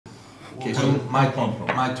Okay, so my turn,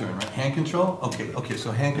 right? Hand control? Okay,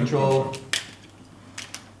 so hand control.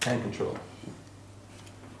 Hand control.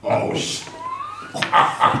 Oh, shit.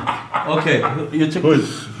 Okay, you took it.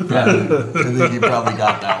 Yeah, I think you probably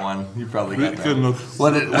got that one. You probably got that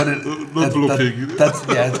one. Not looking.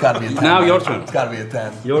 It's got to be a 10. Now your turn. It's got to be a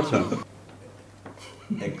 10. Your turn.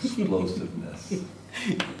 Explosiveness.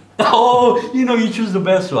 Oh, you know, you choose the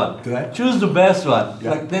best one. Did I? Choose the best one.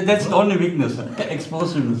 Yeah. Like, that's the only weakness.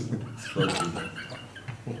 Explosiveness. You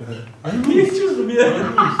choose the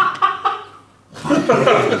best.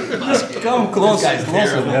 Just come close. This guy's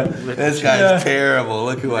terrible. This guy's terrible.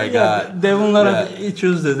 Look who I got. Devon, he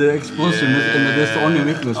chose the explosiveness, and that's the only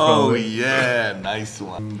weakness. Oh probably. yeah, nice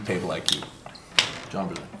one. Table IQ. John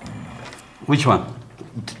Brazil. Which one?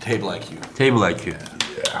 Table IQ. Table IQ.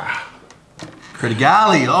 Yeah.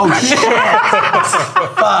 Criticality. Oh shit!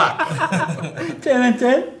 Fuck. 10 and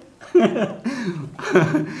 10.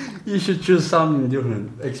 You should choose something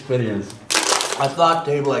different. Experience. I thought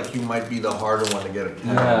table IQ might be the harder one to get a 10.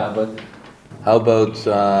 Yeah, but how about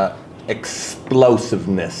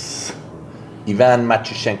explosiveness? Ivan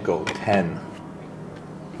Matyushenko, 10.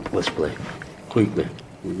 let's play quickly.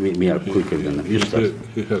 We are quicker than them. You start.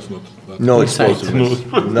 He has not. No explosiveness.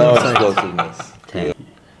 No explosiveness. 10.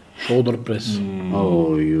 Shoulder press.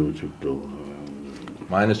 Oh, you took the.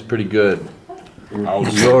 Mine is pretty good.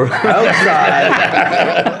 Your outside.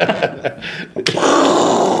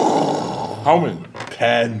 How many?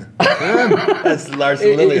 10. That's Lars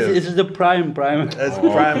Lillian. This is the prime. That's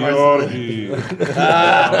prime Georgi. Is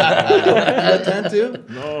that 10 too?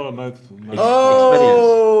 No, not.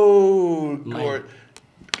 Oh, Georgi.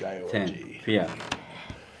 10. Yeah.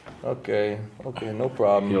 Okay, no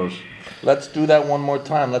problem. Yours. Let's do that one more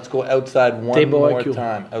time. Let's go outside one Table more IQ.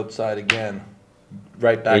 time. Outside again.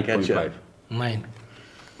 Right back at you. 8.5. 9.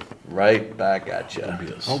 Right back at you.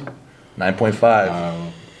 Oh.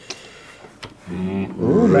 9.5.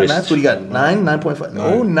 Ooh, that's what you got. 9, 9.5.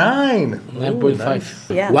 Oh, 9. 9.5. Nice.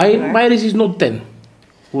 Yeah. Why my wrist is not 10?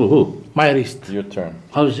 Who? My wrist. Your turn.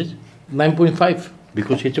 How is it? 9.5.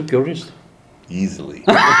 Because he took your wrist. Easily.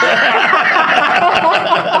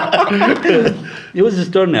 It was his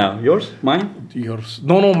turn now. Yours? Mine? Yours.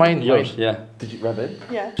 No, mine. Yours, Mine. yeah. Did you rub it?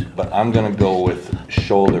 Yeah. But I'm going to go with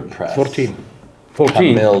shoulder press. 14. 14.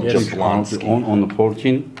 Kamil Yes. Jablonski. On the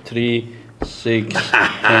 14, 3, 6,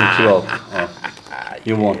 and 12. Oh.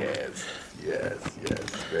 You won. Yes,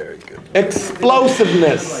 very good.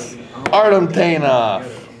 Explosiveness. Artem Tainov.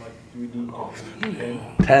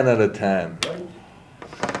 10 out of 10.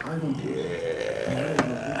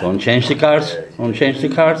 Don't change the cards. Don't change the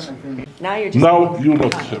cards. Now you're just. Now you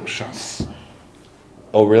not have chance.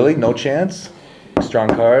 Oh, really? No chance? Strong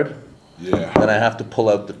card? Yeah. Then I have to pull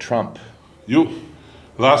out the trump.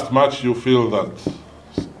 Last match you feel that.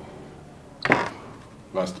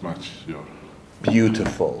 Last match you're.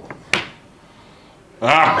 Beautiful.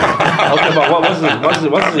 Okay, but what was it?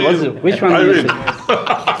 What was it? Which one I was win. it?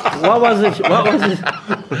 What was it? What was it?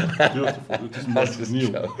 Beautiful. It is not new.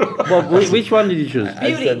 Well, which one did you choose?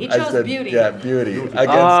 Beauty. He chose beauty. Yeah, beauty.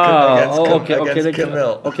 Against Okay,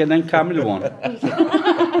 Kamil. okay, then Kamil won.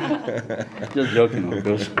 Just joking, of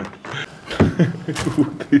course.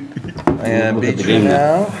 And Look at beat the you game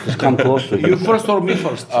now. Just come close to You you. first or me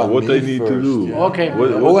first? What me I need to first, do? yeah. Okay.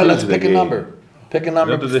 Oh, well, let's pick a number. Pick a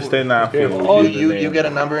number. What does they stay now? Oh, you get a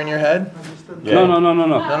number in your head? No.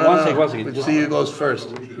 One second. Let's see who goes first.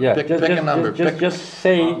 Yeah, Pick a number. Just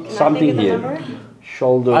say something think of the here. number?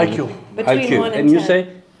 Shoulder. IQ. Between 1 and And you 10. say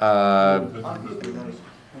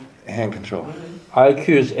Hand control. IQ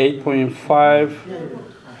is 8.5.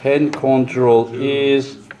 Hand control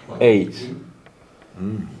is 8.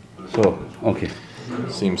 So, okay.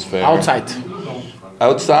 Seems fair. Outside.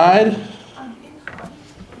 Outside?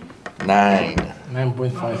 9.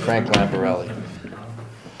 9.5. Frank Lamparelli.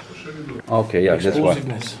 Okay, yeah, that's why.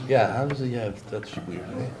 Explosiveness. Yeah, how does it? Yeah, that's weird.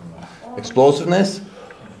 Eh? Explosiveness?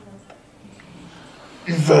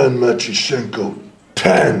 Ivan Matyushenko,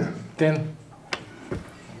 10. 10.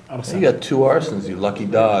 So you got 2 arsons, you lucky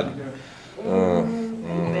dog.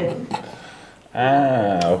 Okay, I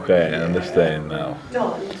understand now.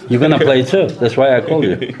 You're gonna play too. That's why I called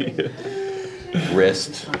you.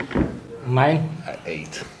 Wrist 9. at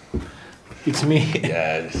 8. It's me.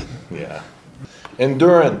 Yeah.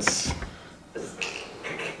 Endurance.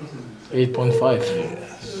 8.5.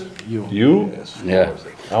 Yes. You? Yes. Yeah.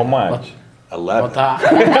 How much? 11. But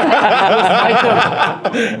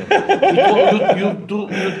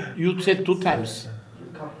you said 2 times.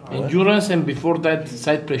 Endurance and before that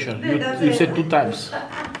side pressure. You said 2 times.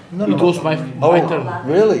 It was my turn.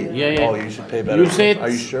 Really? Yeah, yeah. Oh, you should pay better. You said. Are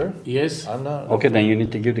you sure? Yes. I'm not. Okay, then you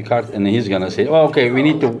need to give the card, and he's gonna say, "Oh, okay, we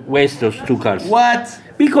need to waste those 2 cards." What?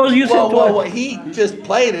 Because you said Whoa, twice. he just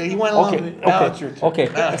played it. He went along. Okay, Now it's your okay,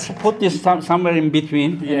 turn. okay. Put this somewhere in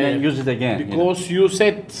between, and then use it again. you know. Because you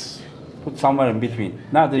said. Put somewhere in between.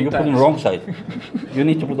 Now that you put in the wrong side. You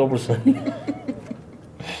need to put overside.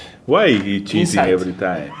 Why he cheating Inside. every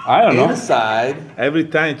time? I don't know. Inside. Every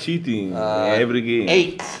time cheating, every game.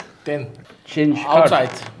 8. 10. Change card.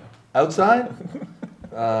 Outside. Outside.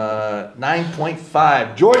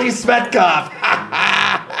 9.5. Georgi Svetkov.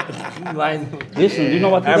 9. Listen, do you know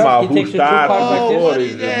what he Emma, does? He who takes the 2 starts cards like Oh, this. what,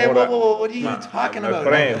 is yeah, more what are you talking My about?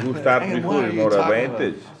 friend, who starts Hang on, before what are is you more talking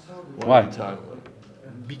advantage. Why?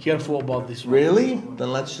 Be careful about this one. Really?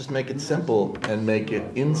 Then let's just make it simple and make it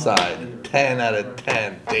inside. 10 out of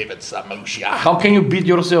 10. David Samusha. How can you beat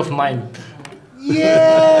yourself 9?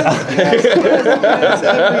 Yes! Yes,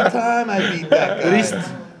 every time I beat that guy.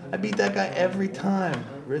 I beat that guy every time.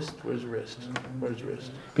 Wrist? Where's wrist? Where's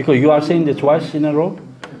wrist? Because you are saying it twice in a row.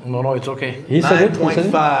 No, no, it's okay. He said it. He said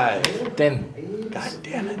it. 9.5. 10. God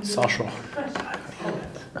damn it. Sasha.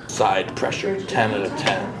 Side pressure, 10 out of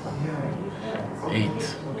 10.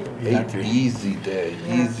 8. Easy day,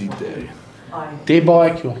 easy day. Table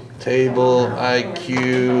IQ. Table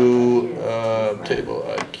IQ, table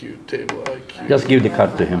IQ, table IQ. Just give the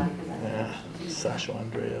card to him. Yeah. Sasha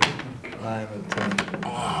Andreev, 9 out of 10.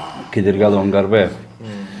 Kidirgal Ongarbe.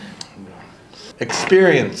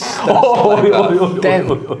 Experience. Oh, 10.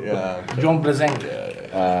 Yeah, John Brezeng.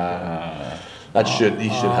 he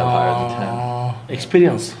should have higher than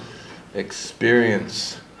Experience. 10.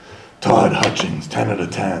 Experience. Todd Hutchings, 10 out of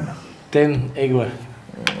 10. 10. Egwer.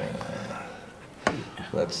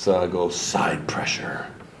 Let's go side pressure.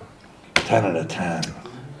 10 out of 10.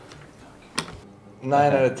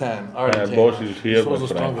 9 out of 10. Already Boss is here, This was my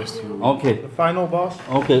the friend. strongest. Okay, Final boss?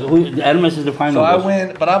 okay. Hermes is the final. So I boss.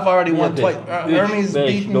 win, but I've already won twice. Hermes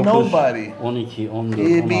beaten nobody. 12, 14,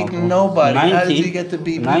 He beaten nobody. How does he get to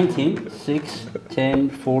beat me? 19, 6, 10,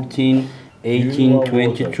 14, 18,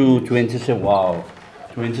 22, 27. Wow.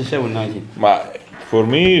 27, 19. For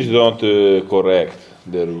me, it's not correct,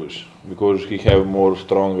 the rules. Because he have more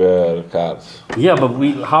stronger cards. Yeah, but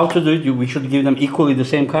how to do it? We should give them equally the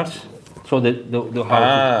same cards? So that the how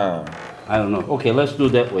to, I don't know. Okay, let's do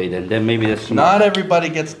that way then. Then maybe that's smart. Not everybody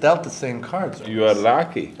gets dealt the same cards. You are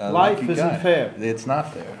lucky. Life isn't fair. It's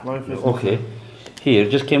not fair. Life isn't Okay. Here,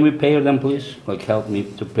 just can we pay her them, please? Like, help me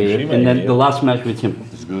to pay her. And then the last match with him.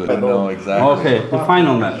 It's good. I know exactly. Okay, the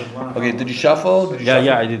final match. Okay, did you shuffle? Did you Yeah, shuffle?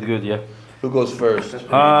 yeah, I did good, yeah. Who goes first?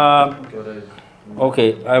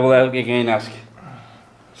 Okay, I will again ask.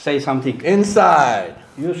 Say something. Inside.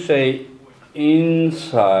 You say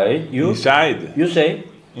inside. Inside. You say.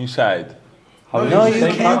 Inside. How No, you you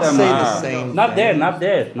say can't card? say the same Not there, thing. not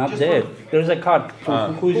there, not there. There's a card.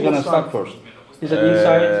 So who is gonna start first? Is it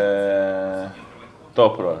inside?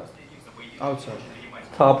 Top row. outside.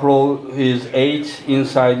 Top row is 8,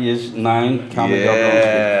 inside is 9.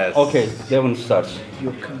 Yes. Okay, Devon starts.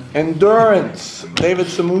 Endurance. David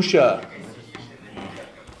Samusha.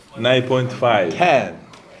 9.5. 10.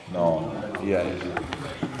 No. Yeah.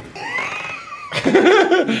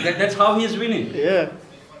 That's how he's winning. Yeah.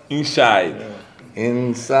 Inside.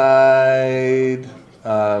 Inside.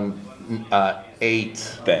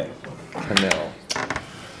 8. 10. Camille.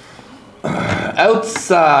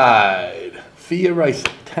 Outside. Fia Rice.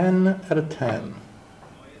 10 out of 10.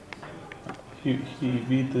 He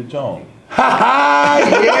beat John. Ha ha!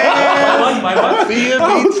 Yeah! My what? Fia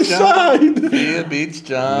beats John. Fia beats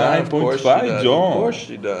John. Of course she 9.5 does. John. Of course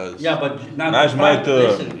she does. Yeah, but not Nice prime. might,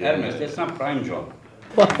 Listen, Hermes, that's not prime job.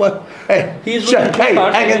 What? Hey, He's shut- looking hey, too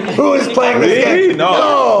hard. hang on. Who is playing this Really? game?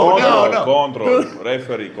 No. No. Control.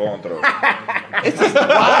 Referee control.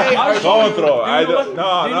 Why are you? Control. I Do you know don't. what-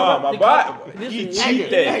 do you know No, what my the boy. card- He listen,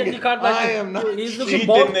 cheated. he take the card like I this. am not He's looking Cheating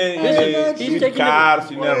both. Listen, he's with taking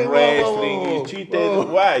cars in a Whoa, whoa, wrestling. whoa, He cheated.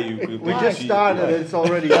 Why you? We just started. It's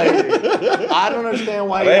already late. I don't understand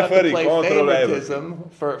why you have to Referee play control favoritism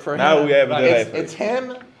for Now him. we have the it's, referee. it's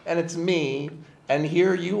him and it's me, and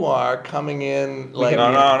here you are coming in like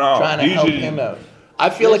No. trying to help Usually- him out. I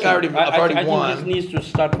feel like I've already I won. think this needs to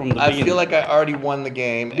start from the I beginning. feel like I already won the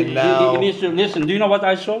game, and He now needs to listen. Do you know what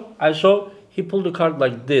I saw? I saw he pulled the card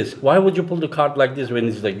like this. Why would you pull the card like this when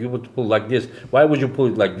it's like you would pull like this? Why would you pull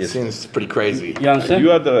it like it this? seems pretty crazy. You understand?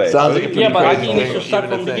 You are the referee. Sounds like a pretty Yeah, but I crazy think he needs thing to start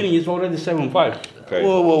even from to the think. beginning. He's already 7-5. Okay.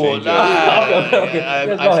 Whoa, change it. nah, Okay. I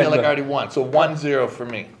Let's go feel ahead, like go. I already won. So 1-0 for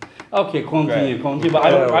me. Okay, continue. But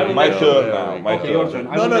I don't My like- turn now. My Okay, turn. your turn.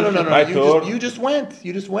 I No, will no, make no, no, sure- no. My You turn. you just went.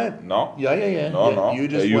 You just went. No. Yeah. No, no. You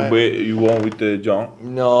just you went. you won with John.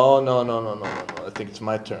 No. I think it's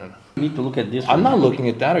my turn. You need to look at this. I'm one. not looking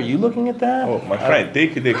at that. Are you looking at that? Oh, my friend,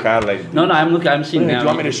 take the card like this. No, I'm looking. I'm seeing Do now. you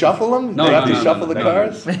want me to shuffle them? No, Do I have no, to no, shuffle no, the no.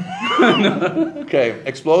 cards? Okay,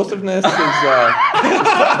 explosiveness is 10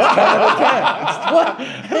 out of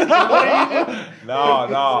 10.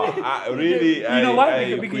 No. Really. You know why?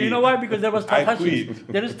 I Because quit. you know why? Because there was I touching. quit.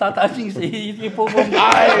 There is touching. He pulled from.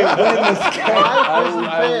 I win this game. Life isn't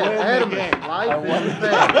fair, win the Ermes. game. Life isn't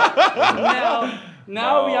fair.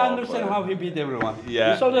 Now we No, understand but- how he beat everyone.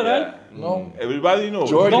 Yeah. You saw that, yeah. right? No. Everybody knows.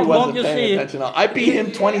 Georgie Don't wasn't you see paying it? attention. I beat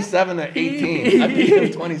him 27 to 18. I beat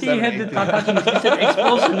him 27 He had the 18. touching. He said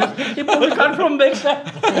explosiveness. He pulled the card from backside.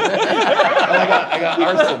 I got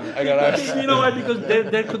arson. I got arson. You know why? Because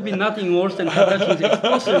there could be nothing worse than touching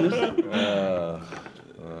explosiveness.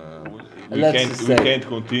 We Let's can't. just We say- can't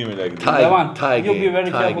continue like this. Levan, Tie you'll game. be very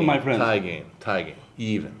tie careful, game, my friend. Tie game.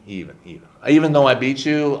 Even. Even though I beat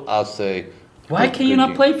you, I'll say. Why can you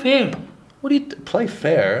not play fair? What do you play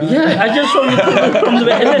fair? Yeah, I just saw you from the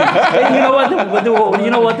back. And you know what? You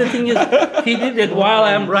know what the thing is? He did it while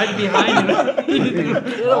I'm right behind him. He didn't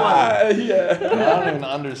do it. I don't even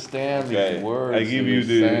understand Okay. these words. I give that you you're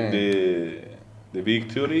saying. the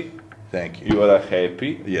victory. Thank you. You are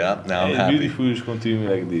happy. Yeah, now I'm And happy. beautiful is continue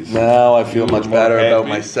like this. Now I feel You're much more better about happy.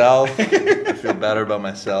 myself. I feel better about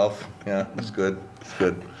myself. Yeah, it's good. It's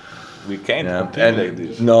good. We can't Yeah, continue like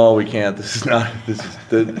this. no, we can't. This is not. This is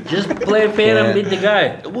the. Just play fair and beat the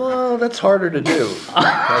guy. Well, that's harder to do.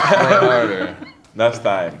 That's way harder. Last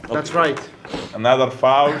time. That's right. Another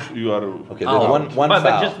foul. You are Okay, Oh. there's one but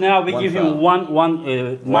foul. just now we One give foul. him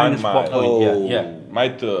one minus mile. point. Oh. Yeah. my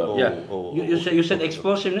turn. Yeah. oh, you said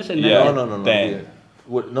explosiveness and Yeah. then No. 10. yeah.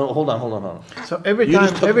 What, no, hold on. So every You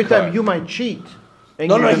just took time a card. you might cheat. And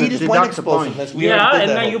No, you're he gonna just went deduct the point. explosiveness. We yeah, already did and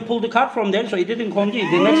that then whole- you pull the card from there, so it didn't continue.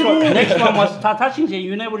 The next one was touching, and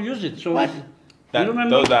you never use it. So What? you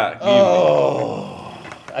remember? Give Oh,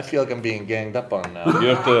 I feel like I'm being ganged up on now. me.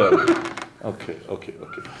 Your turn. Okay.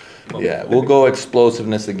 Yeah, we'll go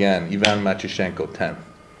explosiveness again. Ivan Matyushenko, 10.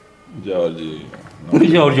 Georgi.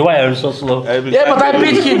 Georgi, why are you so slow? Every Yeah, but I time-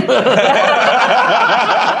 beat him.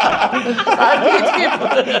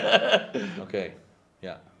 Okay,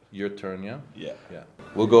 yeah. Your turn, yeah? Yeah. Yeah.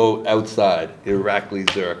 We'll go outside. Irakli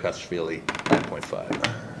Zurakashvili, 9.5.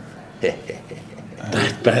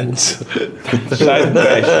 Depends. Side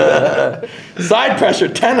pressure. Side pressure,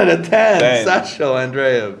 10 out of 10. 10. Sasho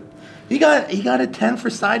Andreev. He got a 10 for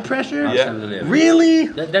side pressure? Absolutely. Really?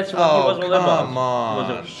 That's what Oh, he was all about. come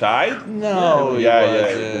on. Side? No, he Yeah,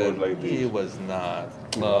 wasn't. it was like this. He was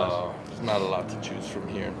not. No, there's not a lot to choose from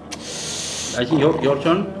here. I think your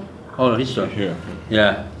turn? Oh, his turn. Here.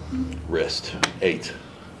 Yeah. Wrist, 8.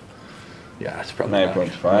 Yeah, it's probably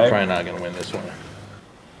 9.5. I'm probably not gonna win this one.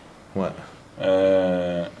 What?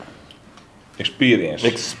 Experience.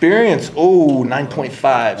 Experience. Oh,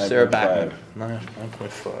 9.5. Sarah 9.5. Backman.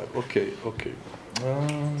 9.5. Okay.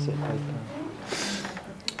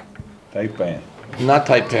 Tight pen. Not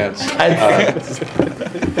tight pants.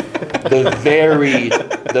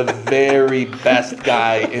 The very best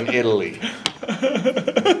guy in Italy.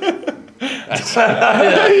 Yes,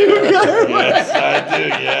 I do.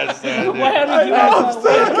 Yes, I do. Why did you ask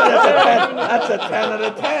that? That's a 10 out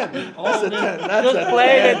of 10. That's a 10. That's Just a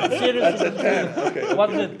play 10. it seriously. That's a 10. Okay.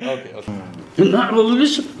 What's it? Okay. No,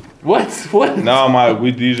 listen. What? No,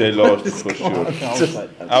 with this I lost for sure.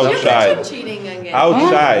 You're Outside. cheating again.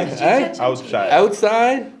 Outside. Eh? Outside.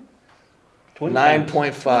 Outside?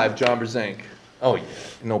 9.5. John Brzenk. Oh yeah,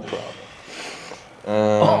 no problem.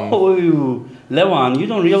 Oh, Levan, you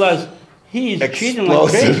don't realize he is cheating like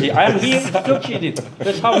Explosive. crazy. I'm here still cheating.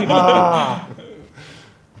 That's how we beat him.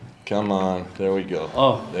 Come on. There we go.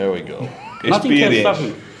 Oh. There we go. Nothing can stop Experience.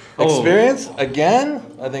 him. Oh. Experience again?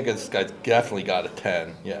 I think this guy definitely got a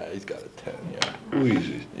 10. Yeah, he's got a 10. Yeah. Who is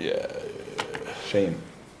it? Yeah. Shame.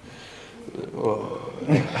 You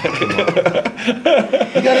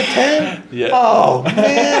got a 10? Yeah. Oh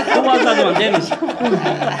man. Who was that one, Dennis?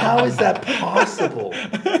 How is that possible?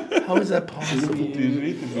 How is that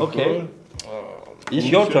possible? Okay. It's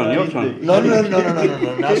your turn, your turn. No.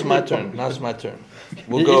 Now it's my turn.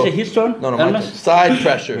 We'll Is go. it his turn? No, my turn. Hermes? Side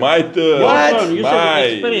pressure. My turn. Your What? turn. You My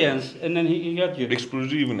said experience, and then he got you.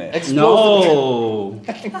 explosiveness. Explosive. No.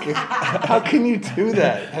 How can you do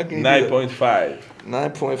that? How can you do 9.5.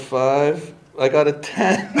 that? 9.5. I got a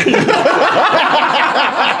 10. The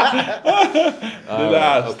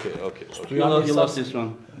last. Okay. You lost this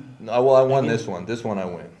one. No, well, I won this one. This one I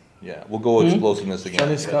win. Yeah, we'll go explosiveness again. Sean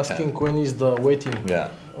is asking when is the waiting. Yeah.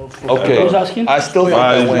 For Okay. Who's asking? I still think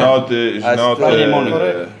I It's win. not. It's I not. Friday morning.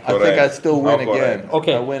 I think I still win again.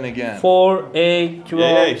 Okay. I win again. 4, 8, 12,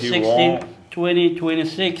 Yeah, he 16, won. 20,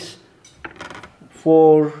 26,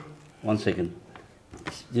 4, 1 second.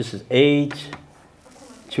 This is 8,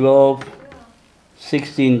 12,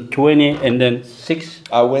 16, 20, and then 6.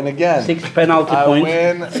 I win again. 6 penalty I points.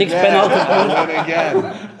 win 6 again. penalty I points. win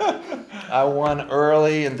again. I won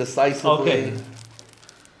early and decisively. Okay.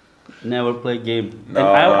 Never play game. No,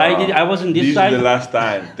 and I wasn't this This side. is the last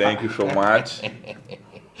time. Thank you so much.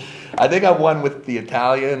 I think I won with the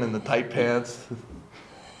Italian and the tight pants.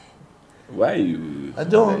 Why you? I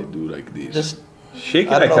don't. do like this. Just shake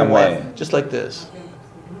it I like don't a know why. man. Just like this.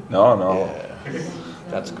 No, no. Yeah.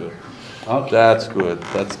 That's good. Okay. That's good.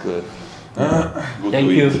 That's good. Good Thank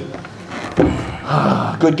to you.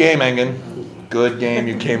 eat. Good game, Engen. Good game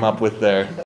you came up with there.